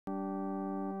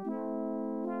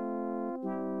I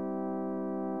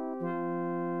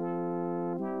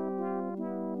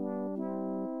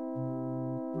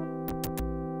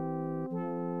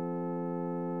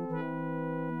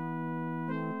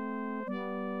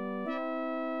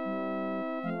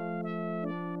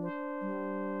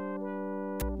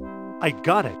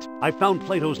got it! I found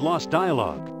Plato's lost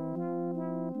dialogue.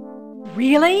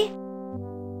 Really?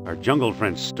 Our jungle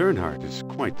friend Sternhardt is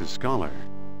quite the scholar.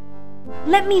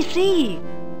 Let me see.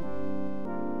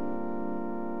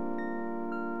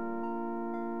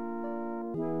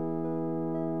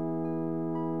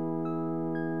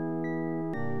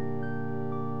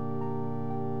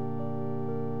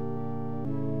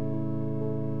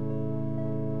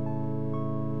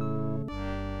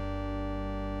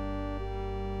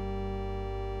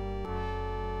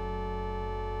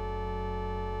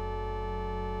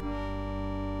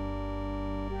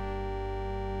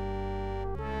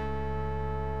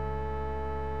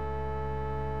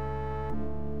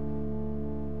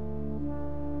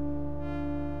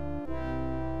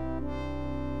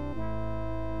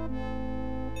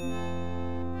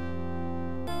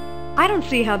 I don't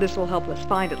see how this will help us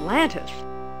find Atlantis.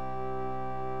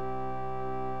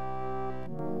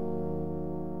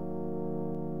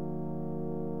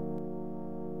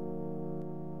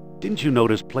 Didn't you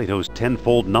notice Plato's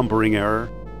tenfold numbering error?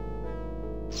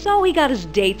 So he got his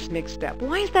dates mixed up.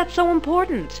 Why is that so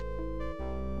important?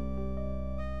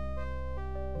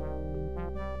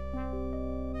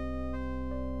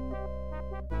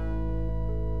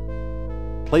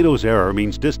 Plato's error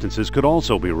means distances could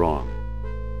also be wrong.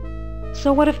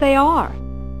 So what if they are?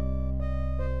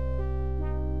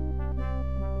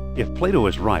 If Plato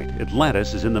is right,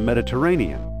 Atlantis is in the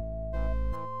Mediterranean.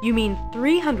 You mean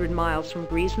 300 miles from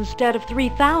Greece instead of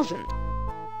 3,000?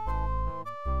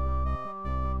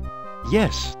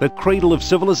 Yes, the cradle of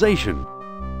civilization.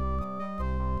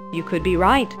 You could be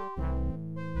right.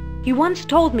 He once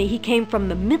told me he came from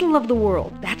the middle of the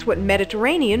world. That's what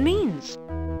Mediterranean means.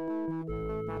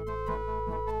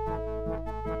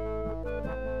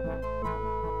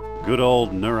 Good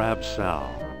old Nurab Sal.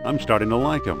 I'm starting to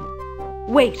like him.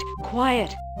 Wait,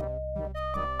 quiet.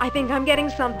 I think I'm getting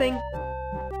something.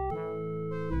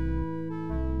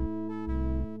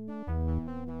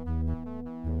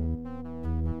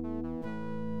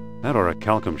 That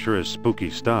orichalcum sure is spooky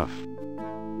stuff.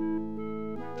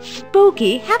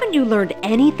 Spooky? Haven't you learned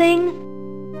anything?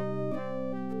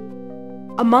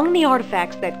 Among the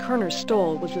artifacts that Kerner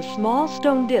stole was a small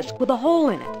stone disc with a hole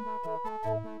in it.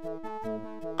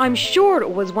 I'm sure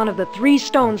it was one of the 3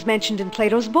 stones mentioned in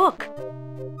Plato's book.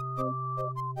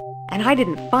 And I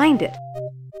didn't find it.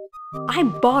 I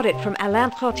bought it from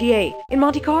Alain Trottier in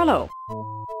Monte Carlo.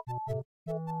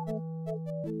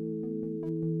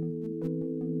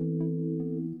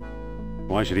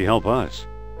 Why should he help us?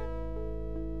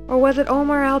 Or was it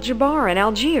Omar Al-Jabbar in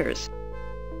Algiers?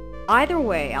 Either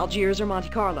way, Algiers or Monte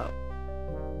Carlo.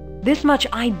 This much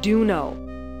I do know.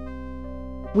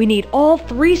 We need all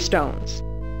 3 stones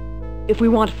if we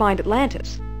want to find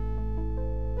Atlantis.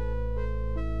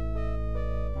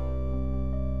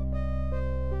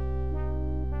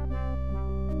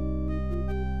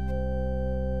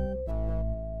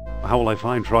 How will I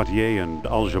find Trottier and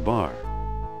Al-Jabbar?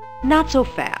 Not so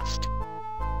fast.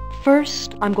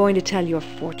 First, I'm going to tell your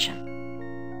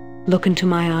fortune. Look into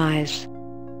my eyes.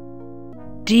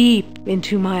 Deep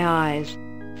into my eyes.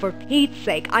 For Pete's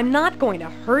sake, I'm not going to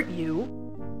hurt you.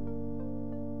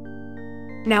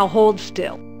 Now hold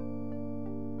still.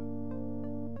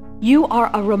 You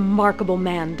are a remarkable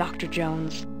man, Dr.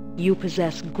 Jones. You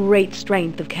possess great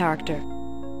strength of character.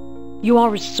 You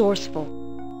are resourceful.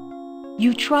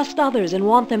 You trust others and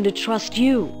want them to trust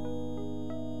you.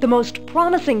 The most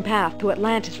promising path to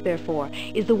Atlantis, therefore,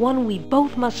 is the one we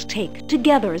both must take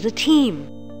together as a team.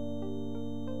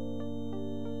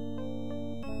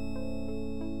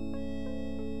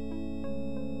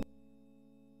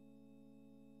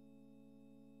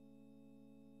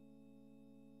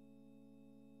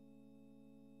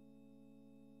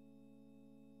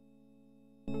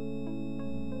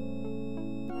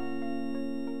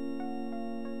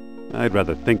 I'd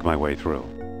rather think my way through.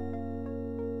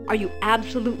 Are you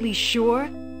absolutely sure?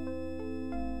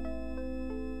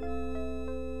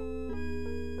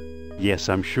 Yes,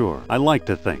 I'm sure. I like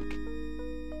to think.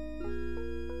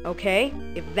 Okay,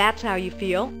 if that's how you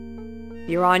feel,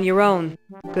 you're on your own.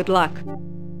 Good luck.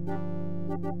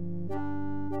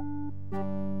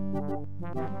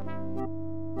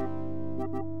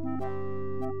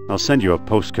 I'll send you a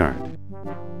postcard.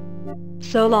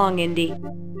 So long, Indy.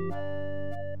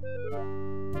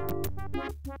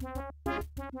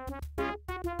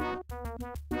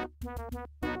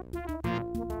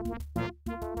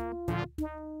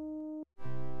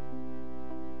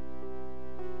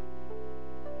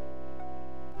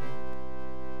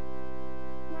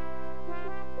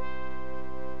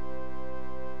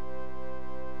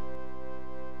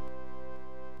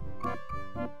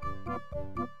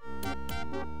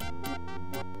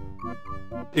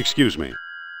 Excuse me.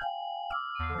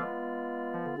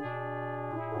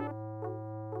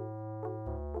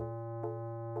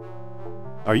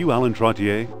 Are you Alan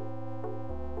Trottier?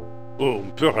 Oh,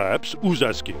 perhaps. Who's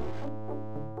asking?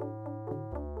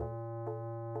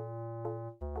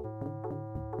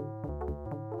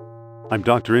 I'm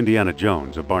Dr. Indiana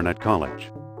Jones of Barnett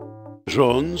College.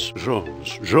 Jones.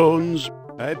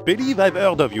 I believe I've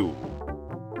heard of you.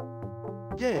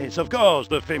 Yes, of course,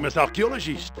 the famous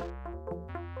archaeologist.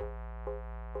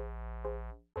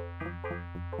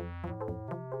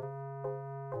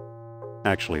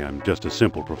 Actually, I'm just a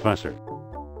simple professor.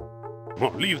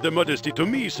 Oh, leave the modesty to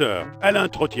me, sir. Alain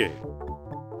Trottier.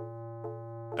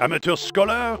 Amateur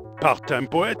scholar, part-time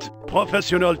poet,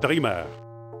 professional dreamer.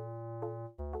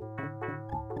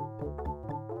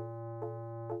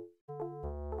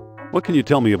 What can you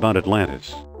tell me about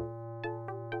Atlantis?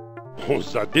 Oh,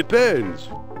 that depends.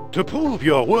 To prove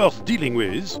you're worth dealing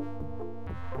with,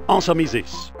 answer me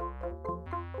this.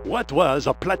 What was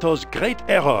Plato's great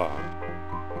error?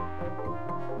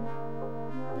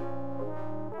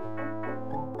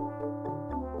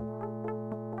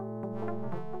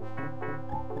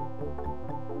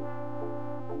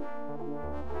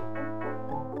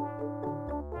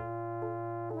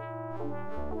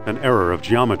 An error of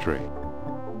geometry.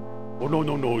 Oh,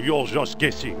 no, you're just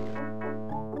guessing.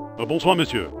 Bonsoir,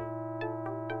 monsieur.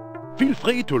 Feel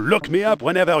free to look me up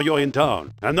whenever you're in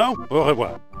town. And now, au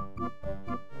revoir.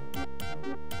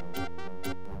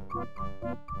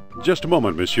 Just a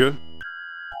moment, monsieur.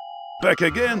 Back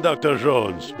again, Dr.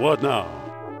 Jones. What now?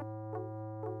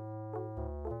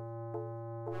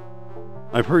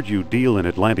 I've heard you deal in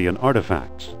Atlantean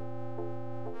artifacts.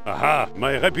 Aha,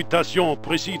 my reputation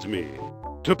precedes me.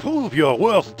 To prove you're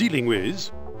worth dealing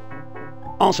with,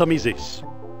 answer me this.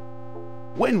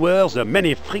 When were the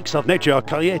many freaks of nature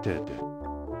created?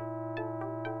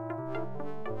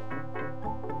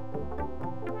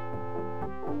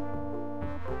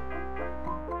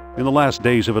 In the last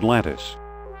days of Atlantis.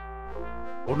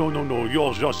 Oh, no,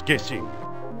 you're just guessing.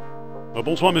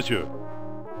 Bonsoir, monsieur.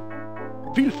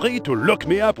 Feel free to look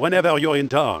me up whenever you're in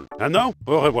town. And now,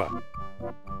 au revoir.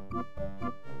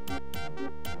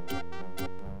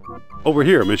 Over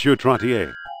here, Monsieur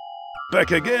Trottier.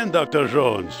 Back again, Dr.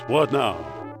 Jones. What now?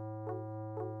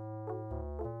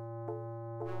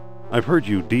 I've heard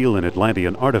you deal in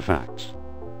Atlantean artifacts.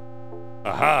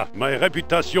 Aha, my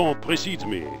reputation precedes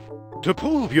me. To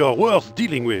prove you're worth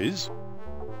dealing with,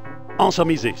 answer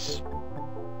me this.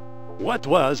 What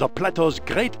was Plato's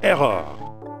great error?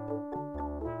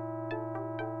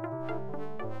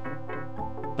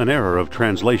 An error of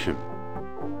translation.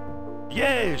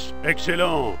 Yes,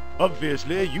 excellent.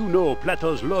 Obviously, you know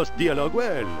Plato's lost dialogue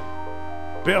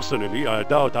well. Personally, I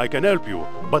doubt I can help you,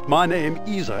 but my name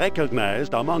is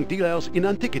recognized among dealers in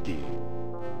antiquity.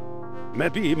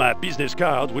 Maybe my business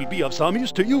card will be of some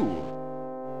use to you.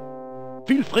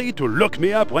 Feel free to look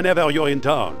me up whenever you're in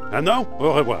town. And now,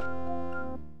 au revoir.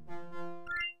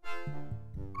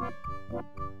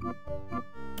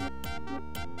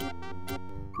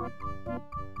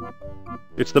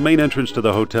 It's the main entrance to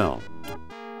the hotel.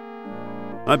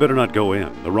 I better not go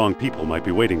in. The wrong people might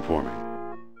be waiting for me.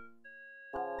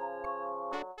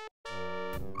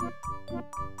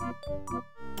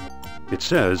 It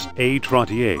says A.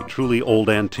 Trottier, truly old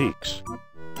antiques.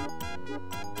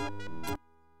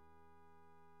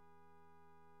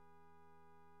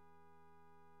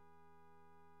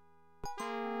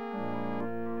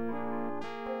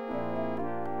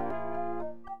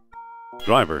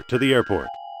 Driver, to the airport.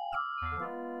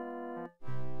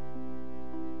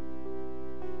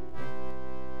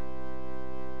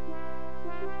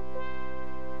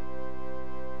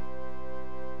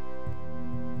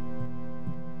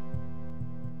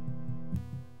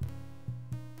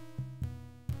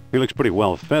 He looks pretty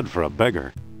well fed for a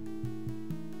beggar.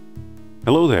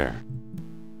 Hello there.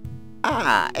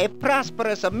 Ah, a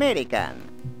prosperous American.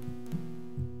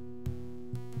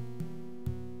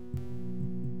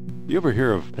 You ever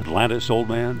hear of Atlantis, old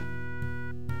man?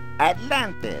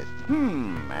 Atlantis.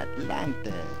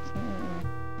 Atlantis.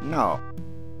 No.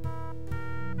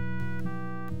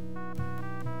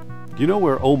 Do you know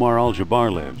where Omar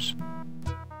Al-Jabbar lives?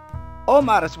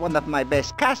 Omar is one of my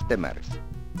best customers.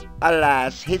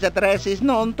 Alas, his address is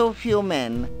known to few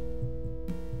men.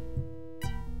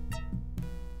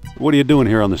 What are you doing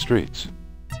here on the streets?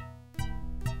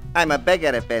 I'm a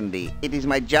beggar, Effendi. It is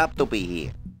my job to be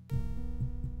here.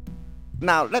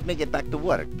 Now, let me get back to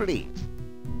work, please.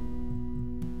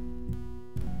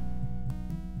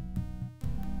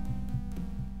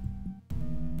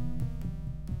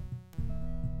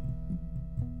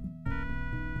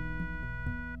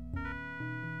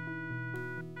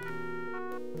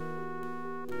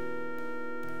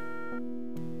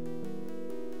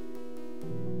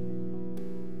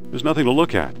 There's nothing to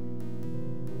look at.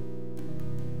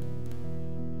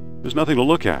 There's nothing to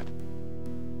look at.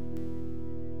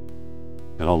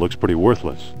 It all looks pretty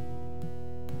worthless.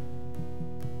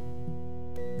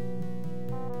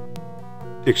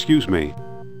 Excuse me.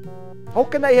 How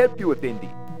can I help you, Indy?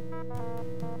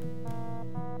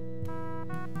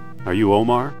 Are you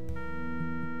Omar?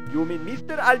 You mean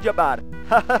Mr. Al-Jabbar?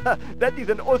 That is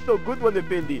an also good one,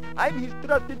 Effendi. I'm his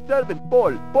trusted servant,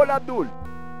 Paul Abdul.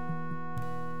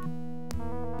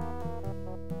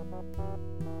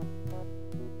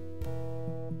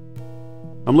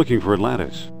 I'm looking for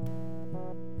Atlantis.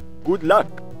 Good luck.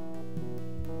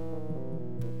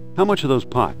 How much are those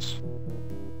pots?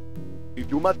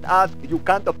 If you must ask, you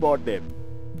can't afford them.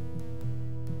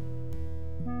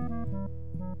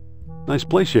 Nice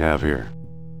place you have here.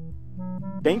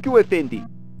 Thank you, Effendi.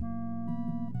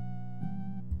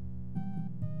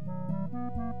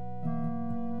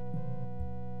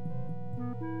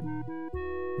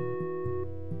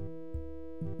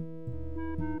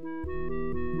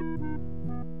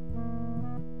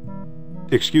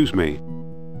 Excuse me.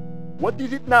 What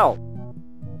is it now?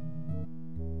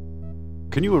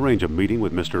 Can you arrange a meeting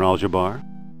with Mr. Al-Jabbar?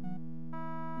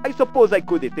 I suppose I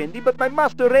could, Effendi, but my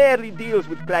master rarely deals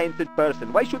with clients in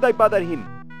person. Why should I bother him?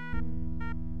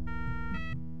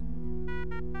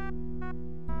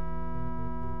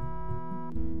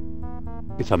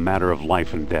 It's a matter of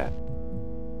life and death.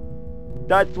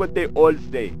 That's what they all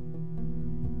say.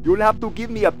 You'll have to give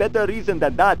me a better reason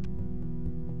than that.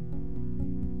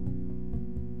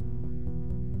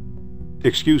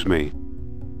 Excuse me.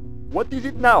 What is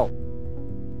it now?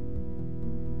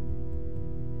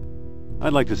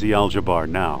 I'd like to see Al-Jabbar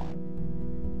now.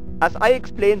 As I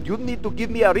explained, you need to give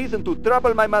me a reason to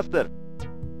trouble my master.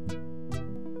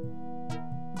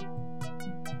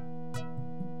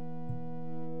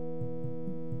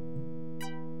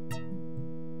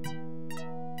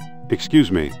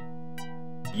 Excuse me.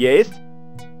 Yes?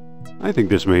 I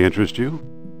think this may interest you.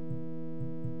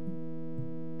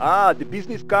 Ah, the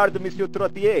business card, Monsieur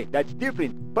Trottier. That's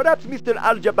different. Perhaps Mr.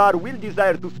 Al-Jabbar will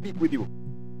desire to speak with you.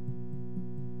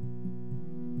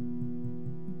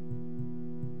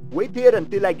 Wait here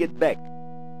until I get back.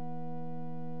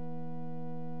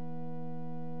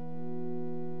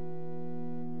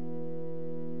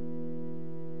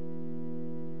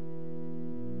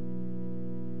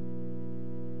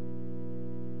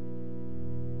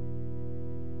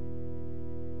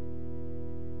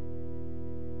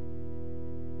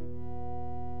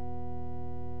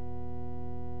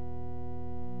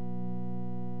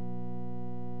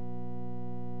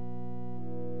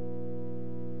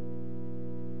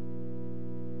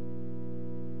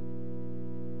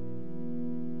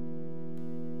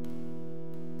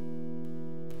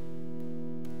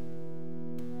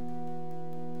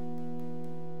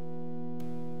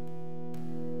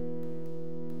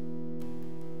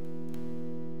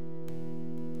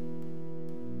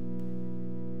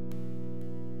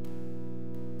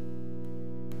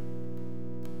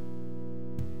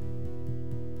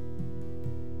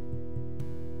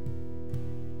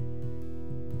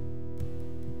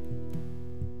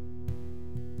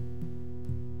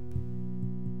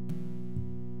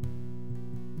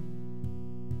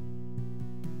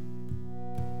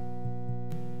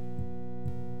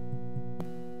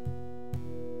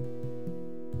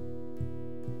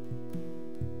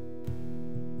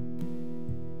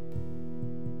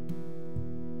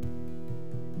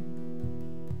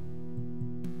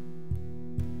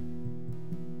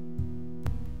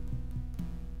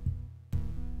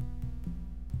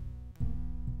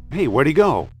 Hey, where'd he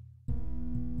go?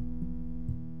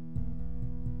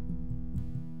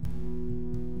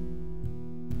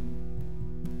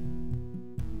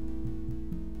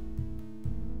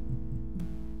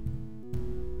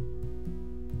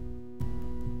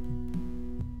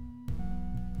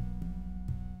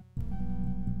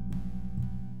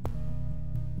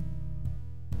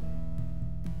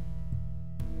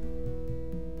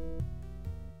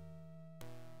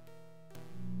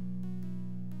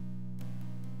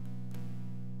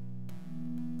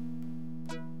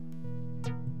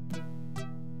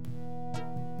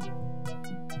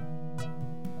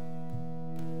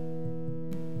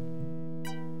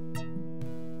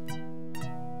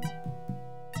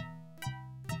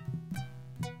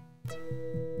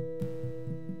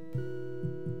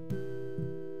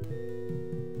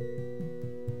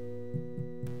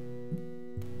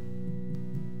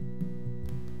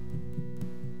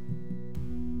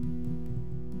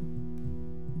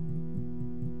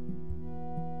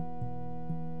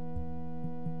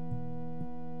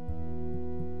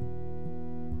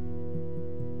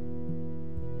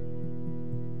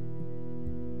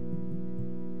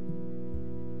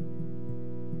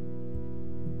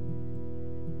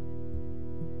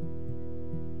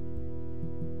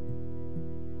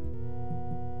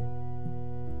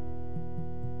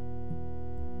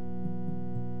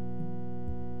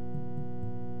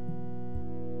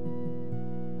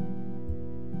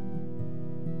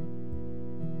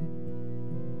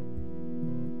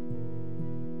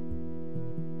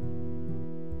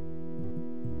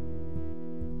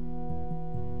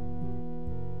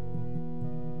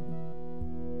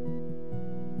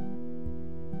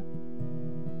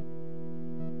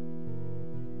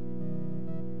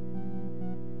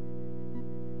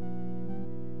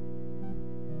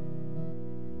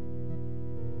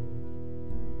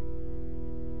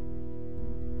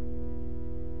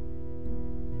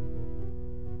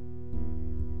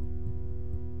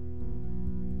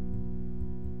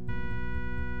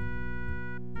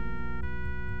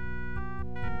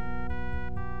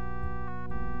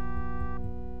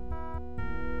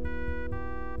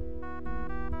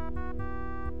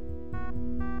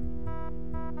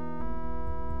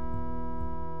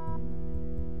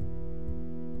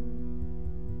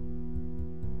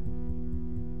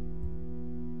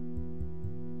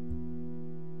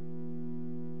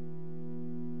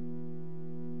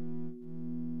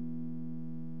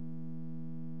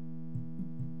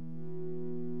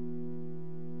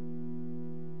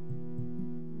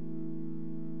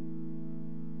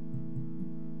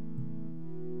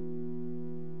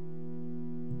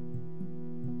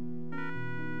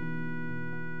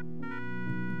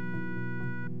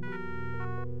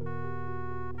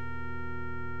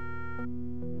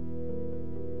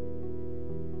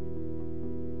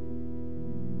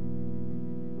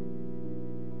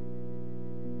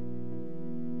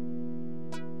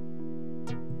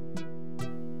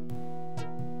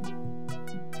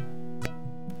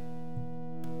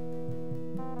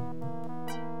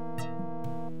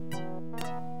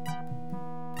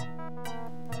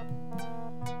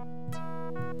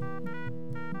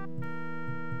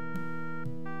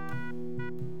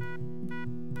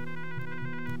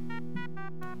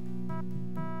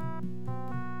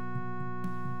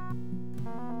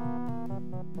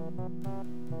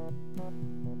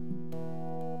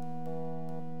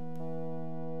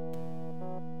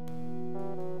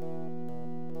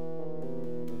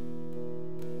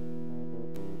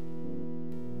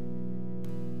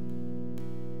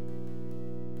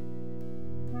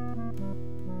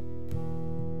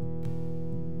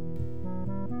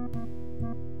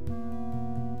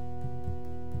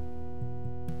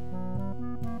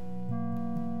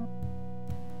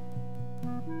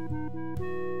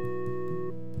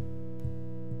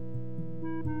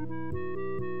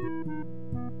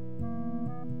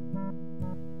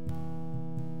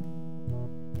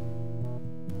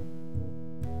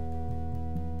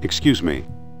 Excuse me.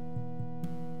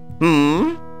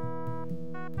 Hmm?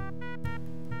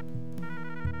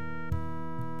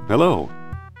 Hello.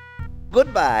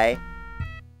 Goodbye.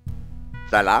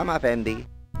 Salam, Effendi.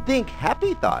 Think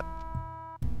happy thoughts.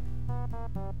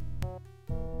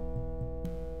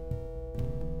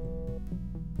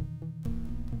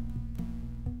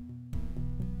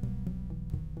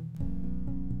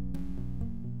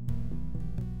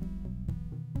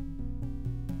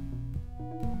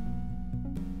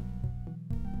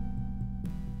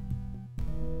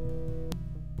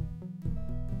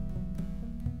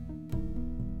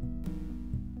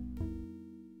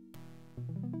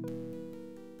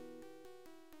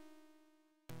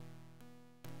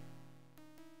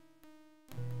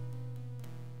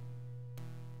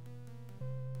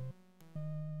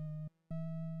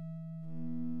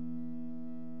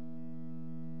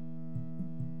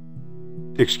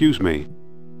 Excuse me.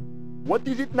 What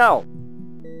is it now?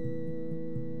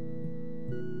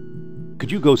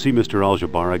 Could you go see Mr.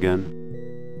 Algebar again?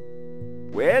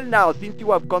 Well now, since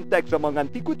you have contacts among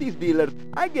antiquities dealers,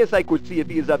 I guess I could see if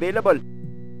he is available.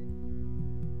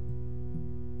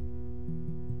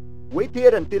 Wait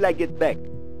here until I get back.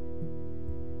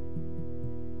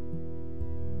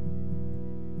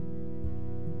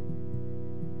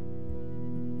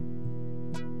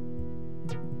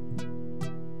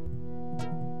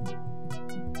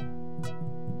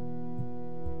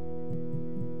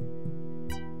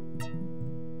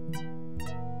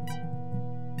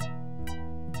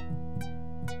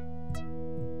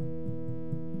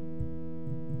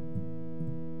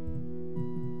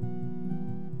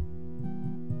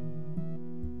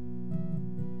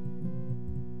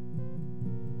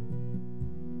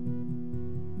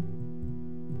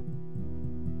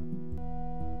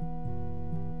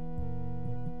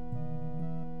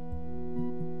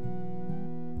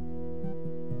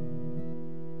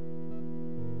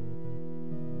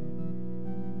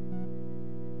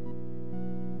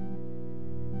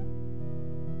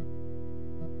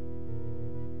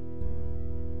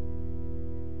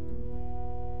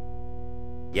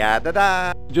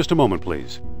 Ya-da-da. Just a moment,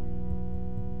 please.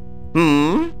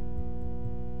 Hmm?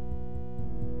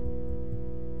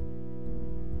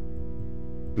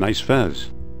 Nice fez.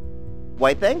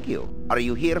 Why, thank you. Are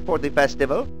you here for the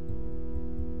festival?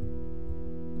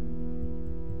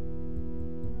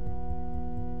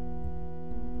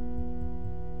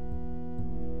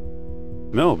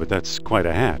 No, but that's quite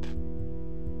a hat.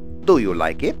 Do you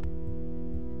like it?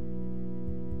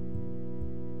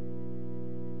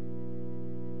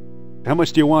 How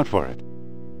much do you want for it?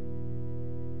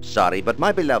 Sorry, but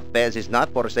my beloved Fez is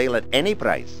not for sale at any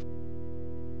price.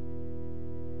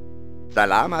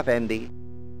 Salam, Effendi.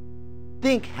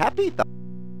 Think happy thoughts.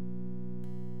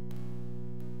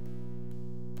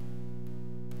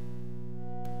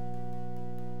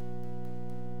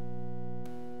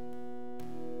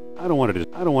 I don't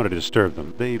want to disturb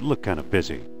them. They look kind of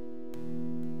busy.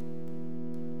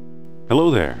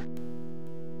 Hello there.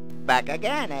 Back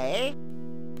again, eh?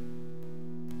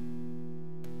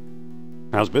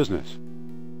 How's business?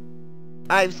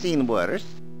 I've seen worse.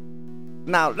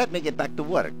 Now, let me get back to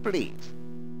work, please.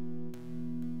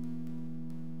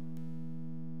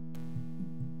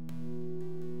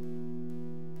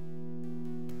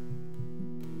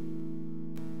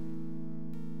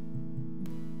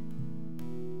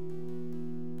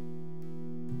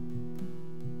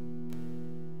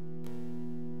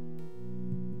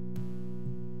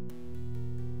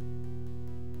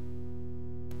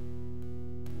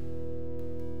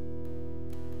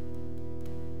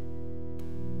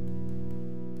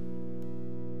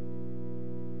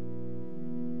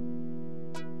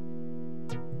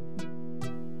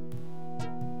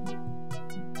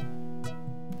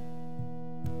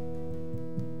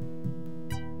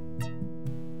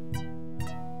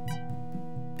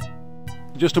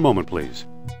 Just a moment, please.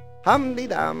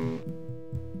 Hum-de-dum.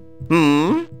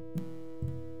 Hmm?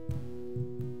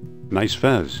 Nice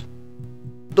fez.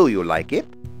 Do you like it?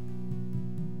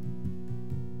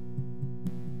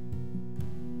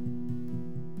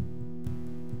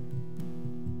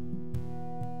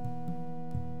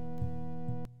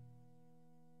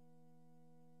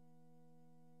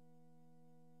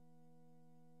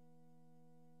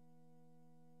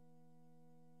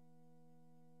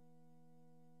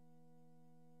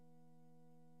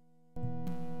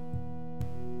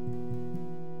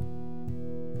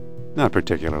 Not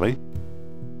particularly.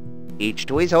 Each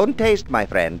to his own taste, my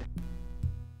friend.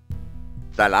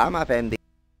 Salam, Effendi.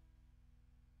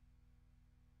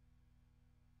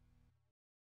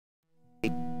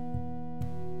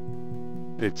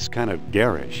 It's kind of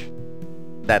garish.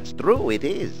 That's true, it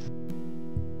is.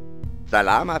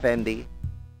 Salam, Effendi.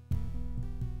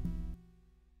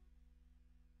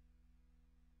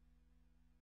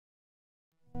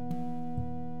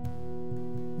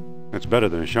 It's better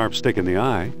than a sharp stick in the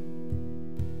eye.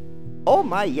 Oh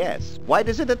my, yes. Why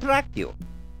does it attract you?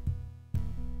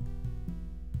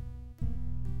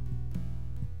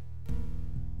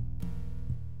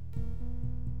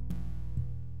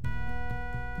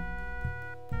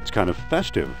 It's kind of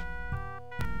festive.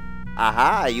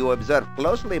 Aha, you observe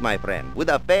closely, my friend. With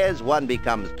a fez, one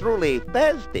becomes truly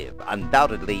festive.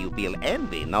 Undoubtedly, you feel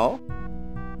envy, no?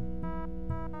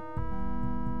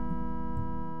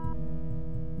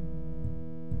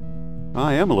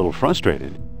 I am a little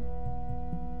frustrated.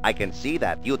 I can see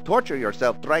that. You torture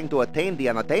yourself trying to attain the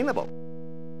unattainable.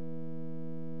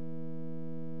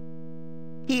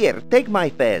 Here, take my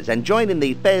fez and join in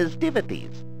the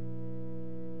festivities.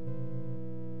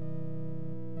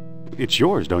 It's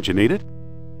yours, don't you need it?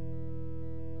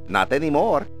 Not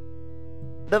anymore.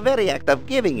 The very act of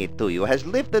giving it to you has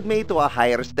lifted me to a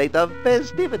higher state of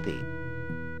festivity.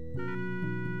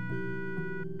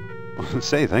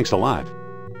 Say, thanks a lot.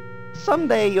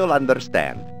 Someday you'll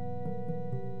understand.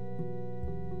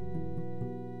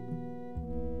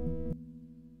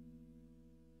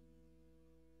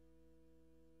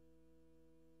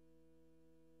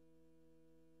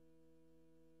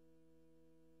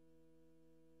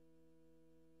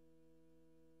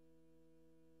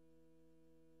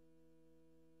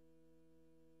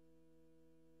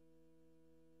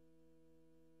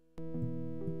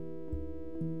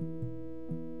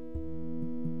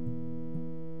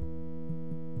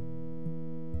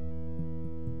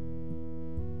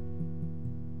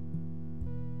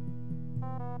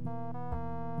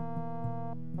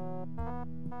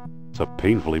 It's a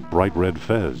painfully bright red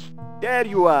fez. There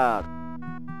you are.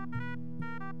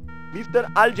 Mr.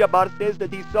 Al-Jabbar says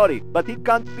that he's sorry, but he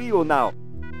can't see you now.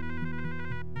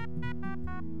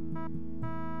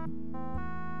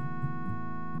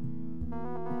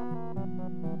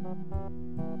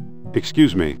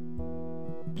 Excuse me.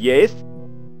 Yes?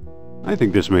 I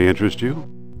think this may interest you.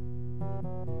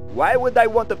 Why would I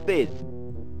want a fez?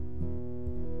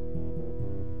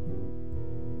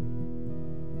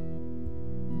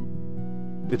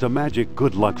 It's a magic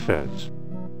good luck fez.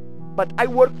 But I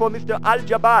work for Mr.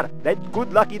 Al-Jabbar. That's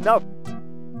good luck enough.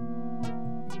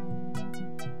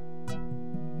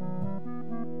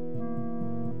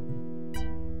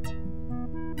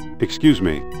 Excuse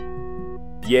me.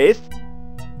 Yes?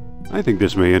 I think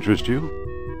this may interest you.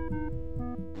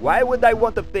 Why would I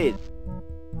want a fez?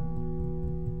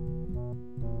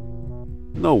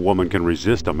 No woman can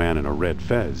resist a man in a red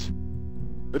fez.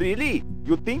 Really?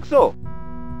 You think so?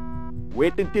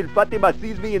 Wait until Fatima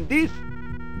sees me in this.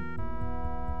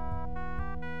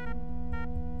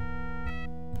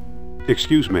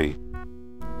 Excuse me.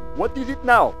 What is it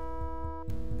now?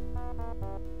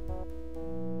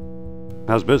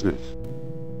 How's business?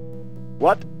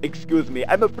 What? Excuse me,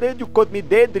 I'm afraid you caught me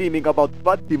daydreaming about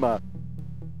Fatima.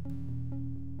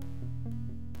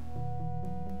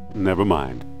 Never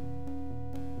mind.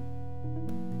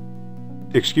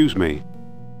 Excuse me.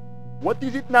 What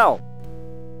is it now?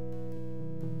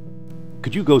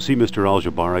 Could you go see Mr.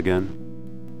 Al-Jabbar again?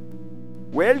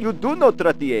 Well, you do know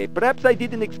Tratier. Perhaps I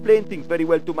didn't explain things very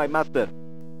well to my master.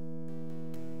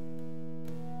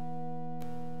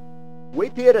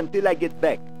 Wait here until I get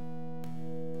back.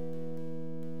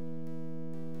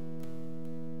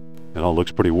 It all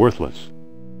looks pretty worthless.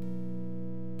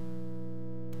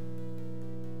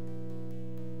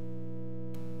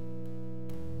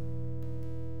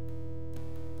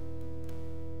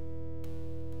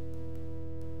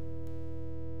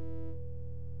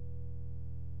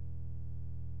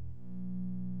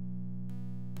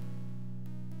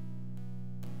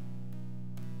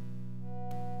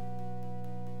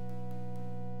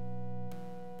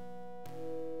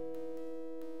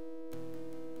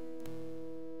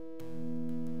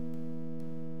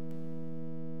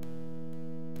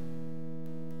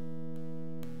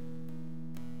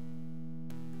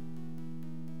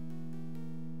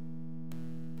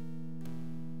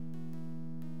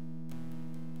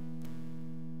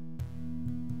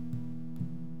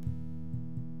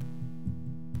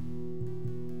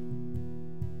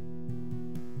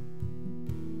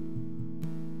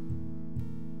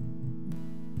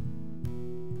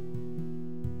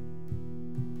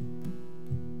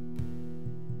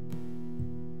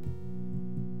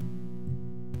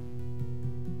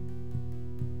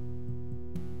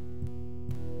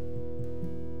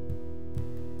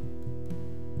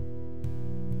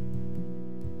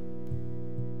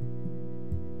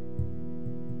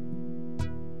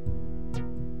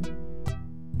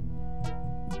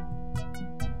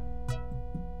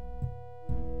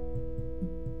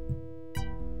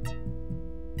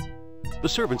 The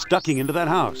servant's ducking into that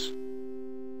house.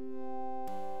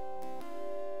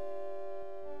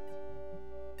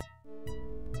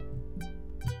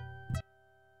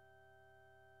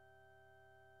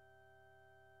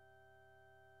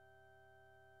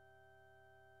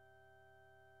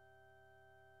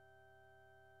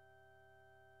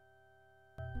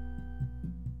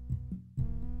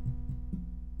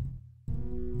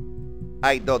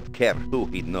 I don't care who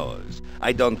he knows.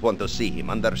 I don't want to see him,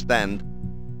 understand?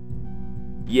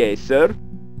 Yes, sir.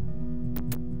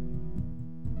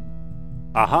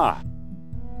 Aha!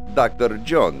 Dr.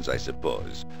 Jones, I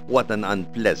suppose. What an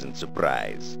unpleasant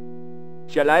surprise.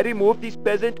 Shall I remove this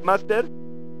peasant, master?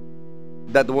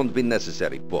 That won't be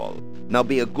necessary, Paul. Now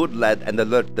be a good lad and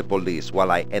alert the police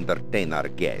while I entertain our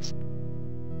guest.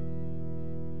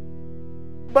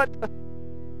 But...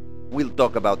 We'll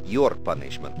talk about your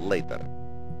punishment later.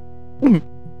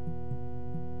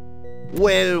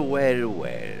 Well.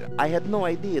 I had no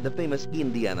idea the famous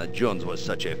Indiana Jones was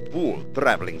such a fool,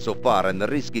 traveling so far and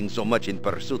risking so much in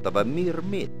pursuit of a mere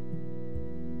myth.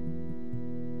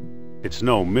 It's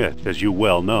no myth, as you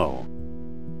well know.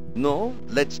 No?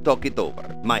 Let's talk it over.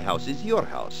 My house is your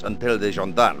house until the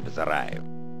gendarmes arrive.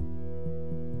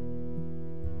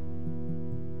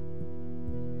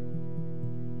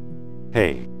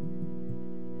 Hey,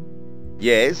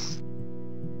 Yes?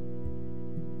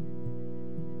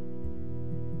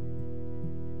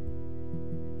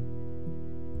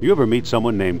 you ever meet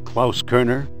someone named Klaus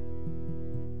Kerner?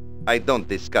 I don't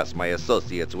discuss my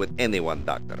associates with anyone,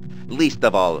 Doctor. Least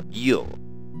of all, you.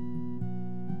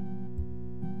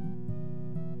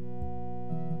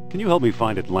 Can you help me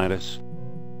find Atlantis?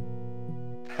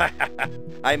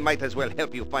 I might as well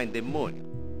help you find the moon.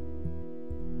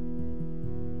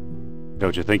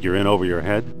 Don't you think you're in over your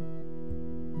head?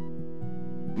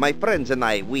 My friends and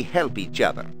I, we help each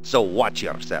other, so watch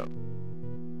yourself.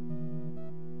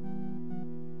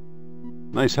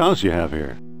 Nice house you have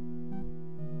here.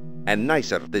 And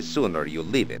nicer the sooner you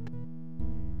leave it.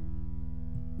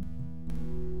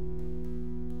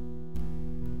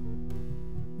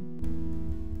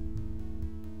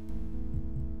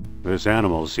 This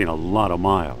animal's seen a lot of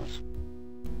miles.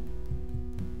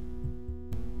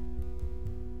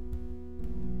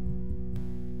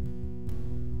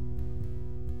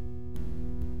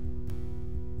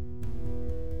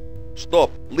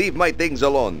 Stop! Leave my things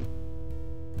alone!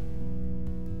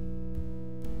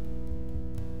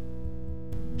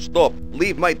 Stop!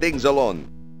 Leave my things alone!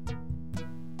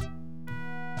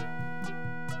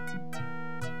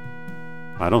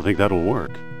 I don't think that'll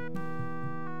work.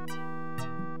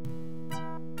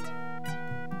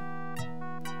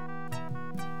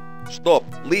 Stop!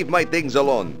 Leave my things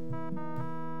alone!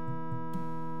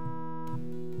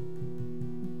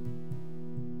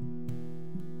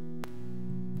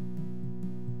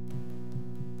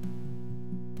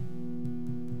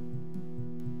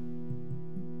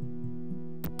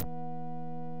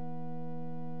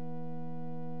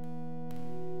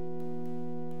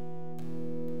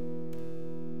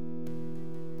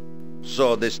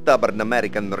 So the stubborn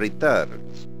American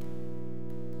returns.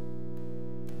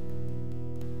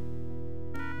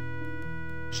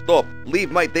 Stop! Leave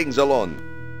my things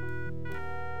alone!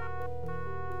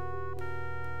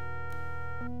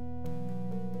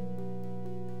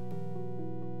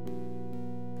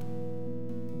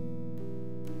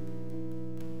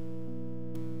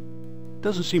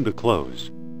 Doesn't seem to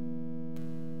close.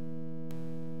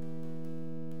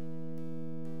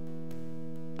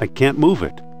 I can't move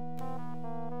it.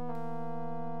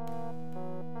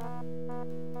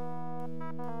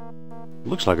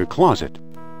 Looks like a closet.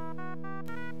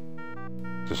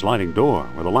 It's a sliding door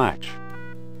with a latch.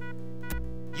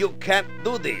 You can't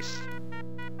do this!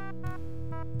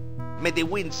 May the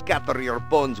wind scatter your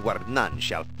bones where none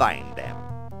shall find them.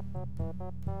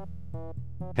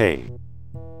 Hey,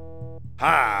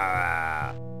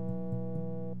 Ha!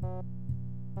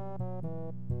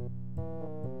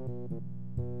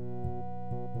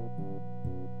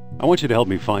 I want you to help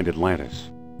me find Atlantis.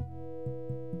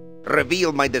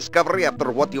 Reveal my discovery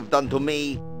after what you've done to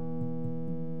me?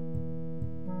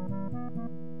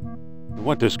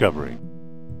 What discovery?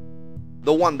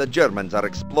 The one the Germans are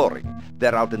exploring.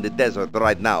 They're out in the desert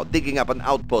right now, digging up an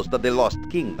outpost of the Lost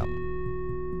Kingdom.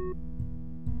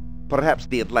 Perhaps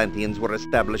the Atlanteans were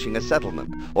establishing a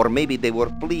settlement, or maybe they were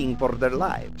fleeing for their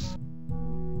lives.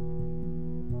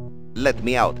 Let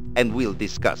me out, and we'll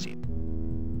discuss it.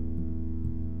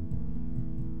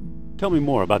 Tell me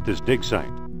more about this dig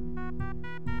site.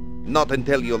 Not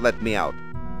until you let me out.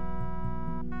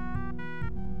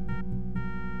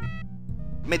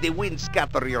 May the wind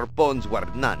scatter your bones where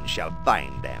none shall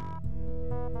find them.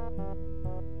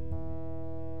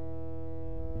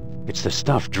 It's the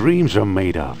stuff dreams are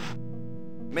made of.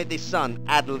 May the sun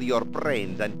addle your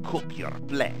brains and cook your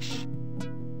flesh.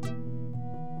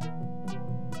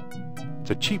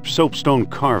 It's a cheap soapstone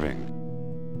carving.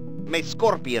 May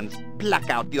scorpions pluck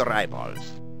out your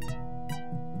eyeballs.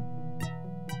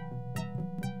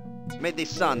 May the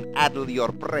sun addle your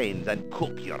brains and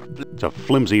cook your flesh. It's a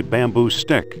flimsy bamboo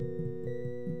stick.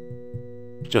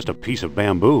 It's just a piece of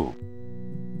bamboo.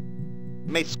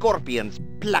 May scorpions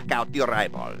pluck out your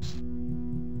eyeballs.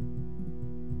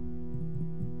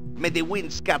 May the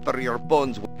wind scatter your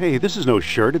bones. Hey, this is no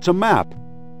shirt, it's a map.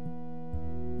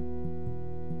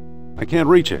 I can't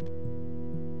reach it.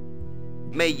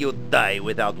 May you die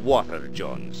without water,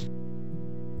 Jones.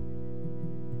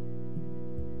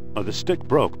 Oh, the stick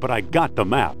broke, but I got the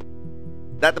map.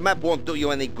 That map won't do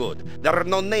you any good. There are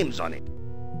no names on it.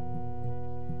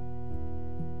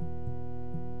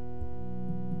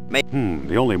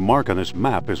 The only mark on this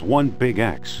map is one big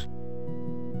X.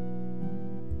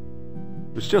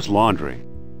 It's just laundry.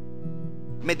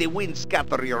 May the wind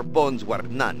scatter your bones where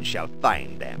none shall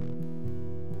find them.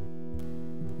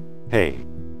 Hey,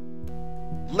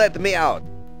 Let me out.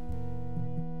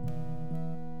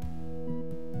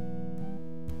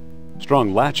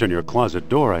 strong latch on your closet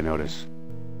door, I notice.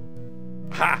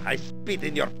 Ha! I spit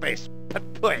in your face.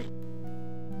 Patooey.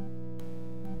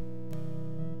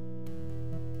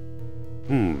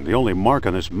 The only mark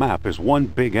on this map is one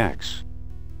big X.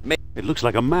 It looks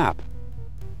like a map.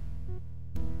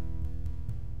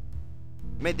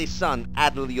 May the sun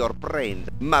addle your brains.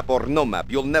 Map or no map,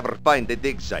 you'll never find the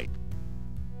dig site.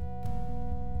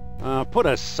 Put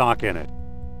a sock in it.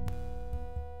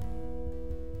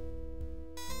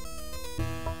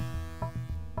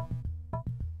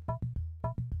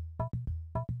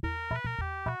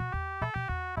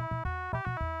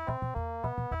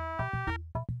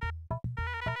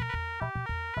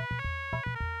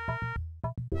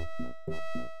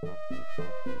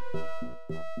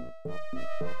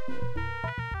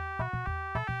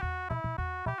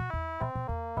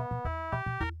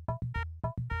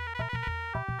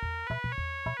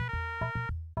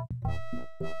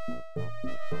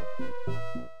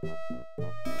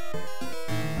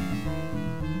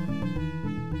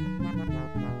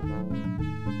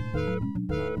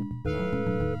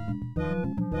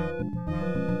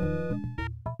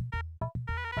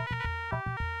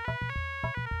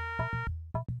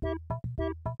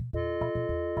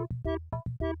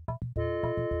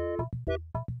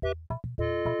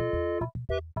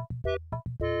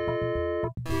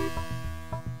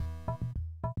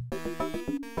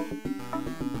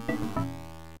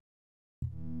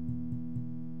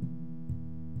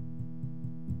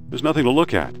 There's nothing to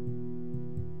look at.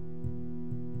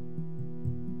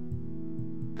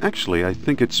 Actually, I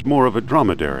think it's more of a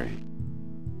dromedary.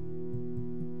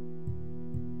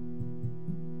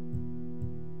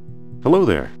 Hello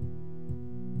there.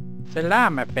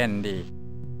 Salam, Effendi.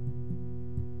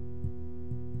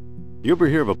 You ever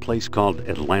hear of a place called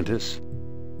Atlantis?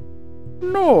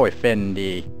 No,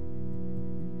 Effendi.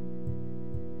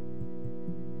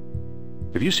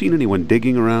 Have you seen anyone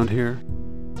digging around here?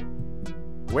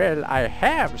 Well, I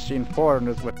have seen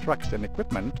foreigners with trucks and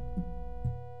equipment.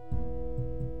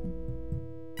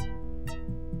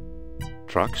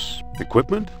 Trucks?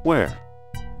 Equipment? Where?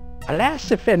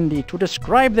 Alas, Effendi, to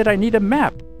describe that I need a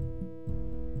map.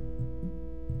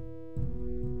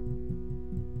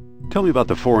 Tell me about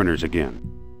the foreigners again.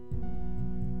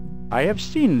 I have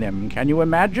seen them. Can you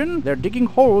imagine? They're digging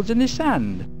holes in the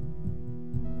sand.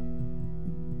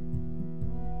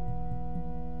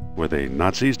 Were they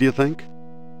Nazis, do you think?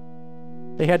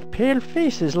 They had pale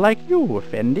faces like you,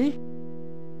 Effendi.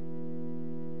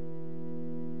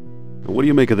 What do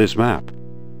you make of this map?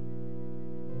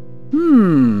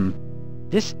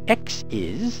 This X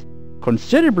is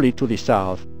considerably to the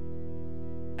south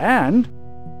and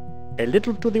a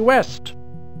little to the west.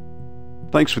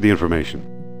 Thanks for the information.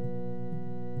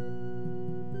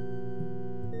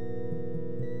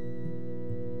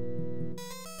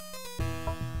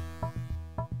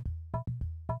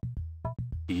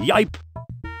 Yipe!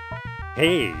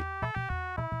 Hey!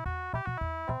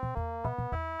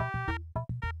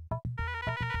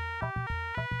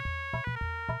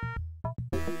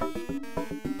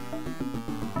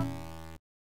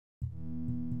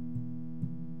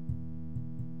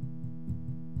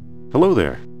 Hello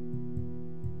there.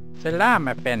 Salam,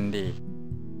 Effendi.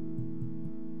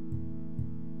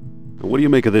 What do you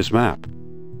make of this map?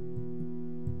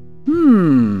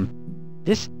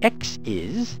 This X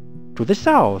is to the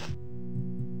south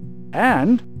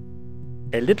and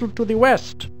a little to the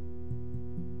west.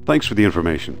 Thanks for the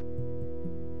information.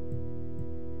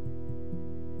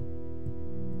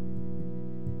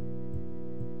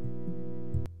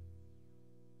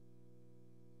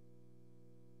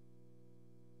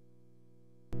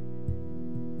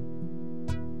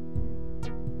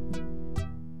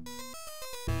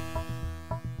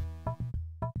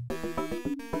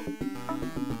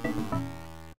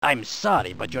 I'm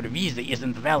sorry, but your visa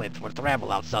isn't valid for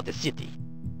travel outside the city.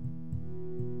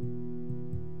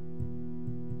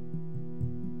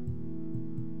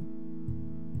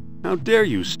 How dare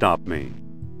you stop me?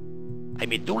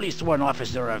 I'm a duly sworn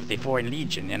officer of the Foreign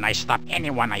Legion, and I stop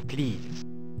anyone I please.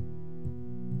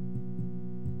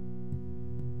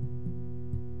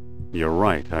 You're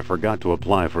right, I forgot to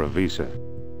apply for a visa.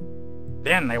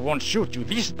 Then I won't shoot you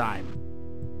this time.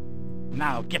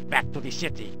 Now get back to the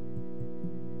city.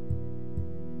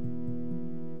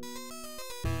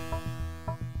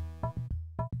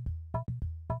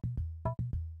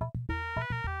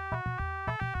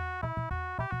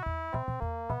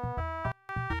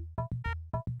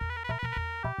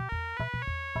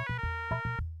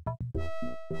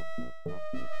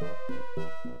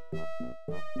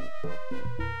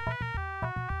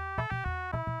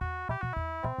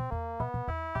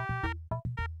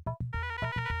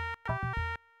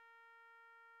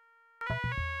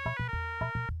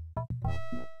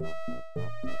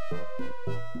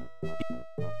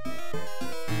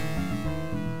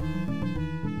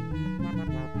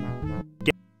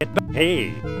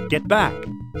 Hey, get back!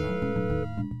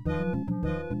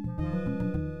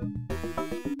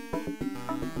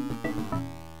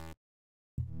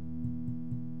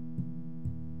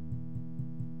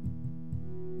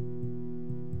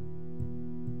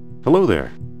 Hello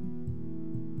there.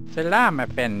 Salam,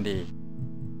 Effendi.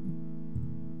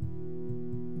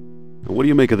 What do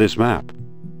you make of this map?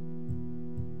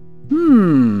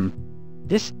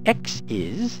 This X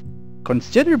is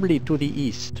considerably to the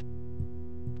east.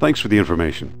 Thanks for the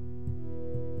information.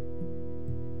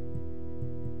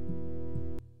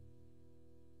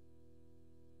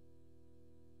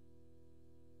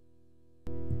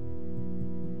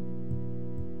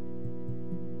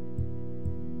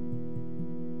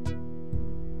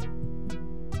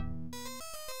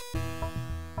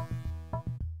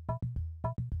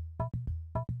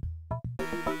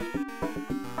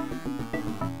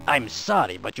 I'm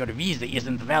sorry, but your visa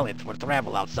isn't valid for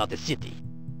travel outside the city.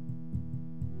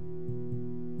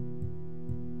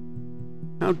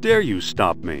 How dare you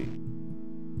stop me?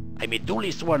 I'm a duly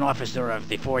sworn officer of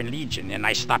the Foreign Legion, and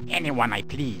I stop anyone I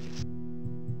please.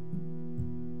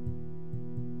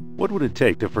 What would it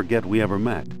take to forget we ever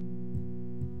met?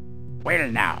 Well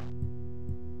now,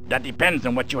 that depends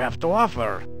on what you have to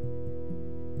offer.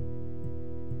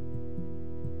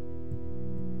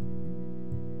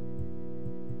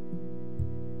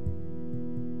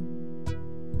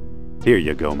 Here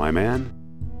you go, my man.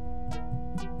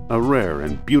 A rare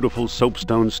and beautiful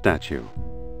soapstone statue.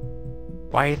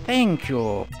 Why, thank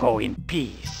you. Go in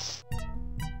peace.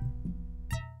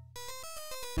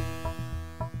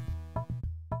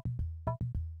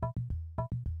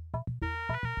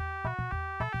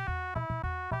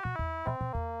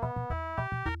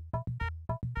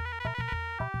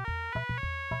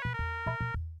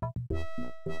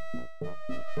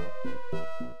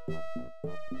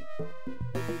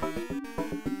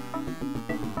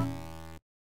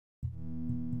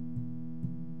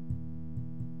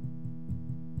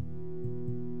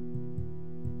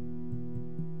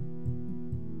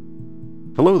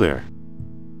 Hello there.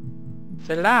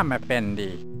 Salam,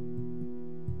 Effendi.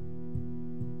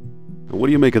 What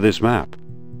do you make of this map?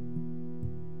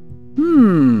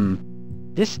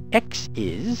 This X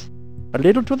is a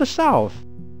little to the south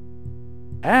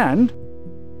and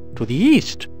to the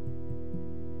east.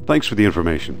 Thanks for the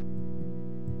information.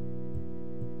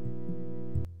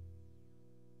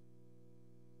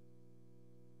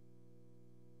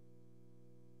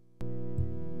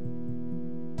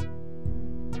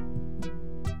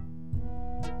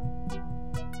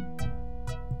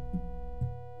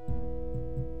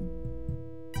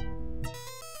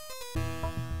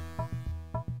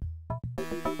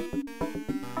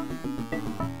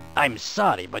 I'm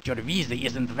sorry, but your visa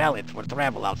isn't valid for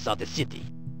travel outside the city.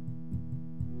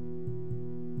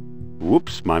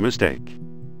 Whoops, my mistake.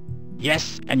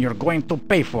 Yes, and you're going to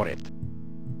pay for it.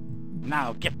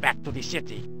 Now get back to the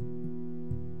city.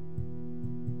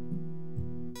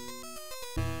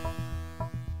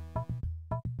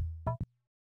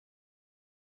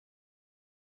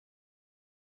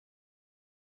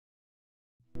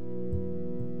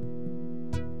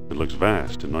 It looks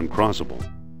vast and uncrossable.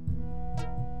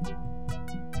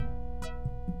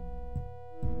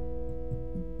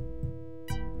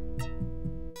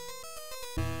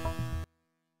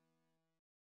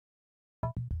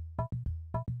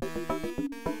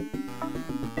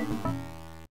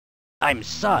 I'm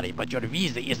sorry, but your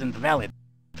visa isn't valid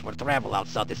for travel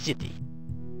outside the city.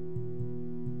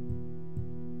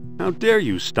 How dare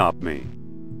you stop me?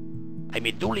 I'm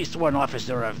a duly sworn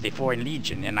officer of the Foreign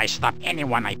Legion, and I stop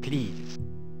anyone I please.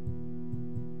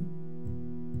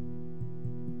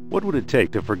 What would it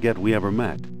take to forget we ever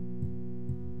met?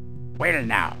 Well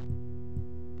now,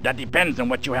 that depends on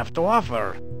what you have to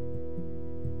offer.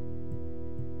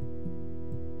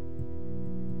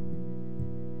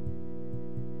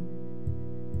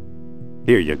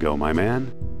 Here you go, my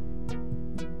man.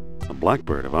 A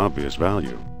blackbird of obvious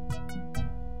value.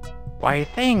 Why,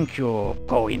 thank you.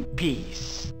 Go in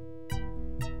peace.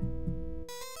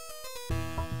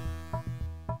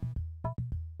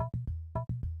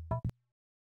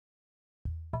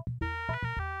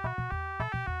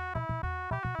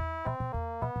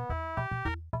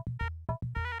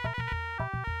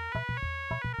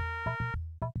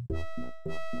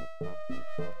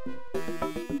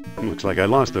 Looks like I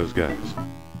lost those guys.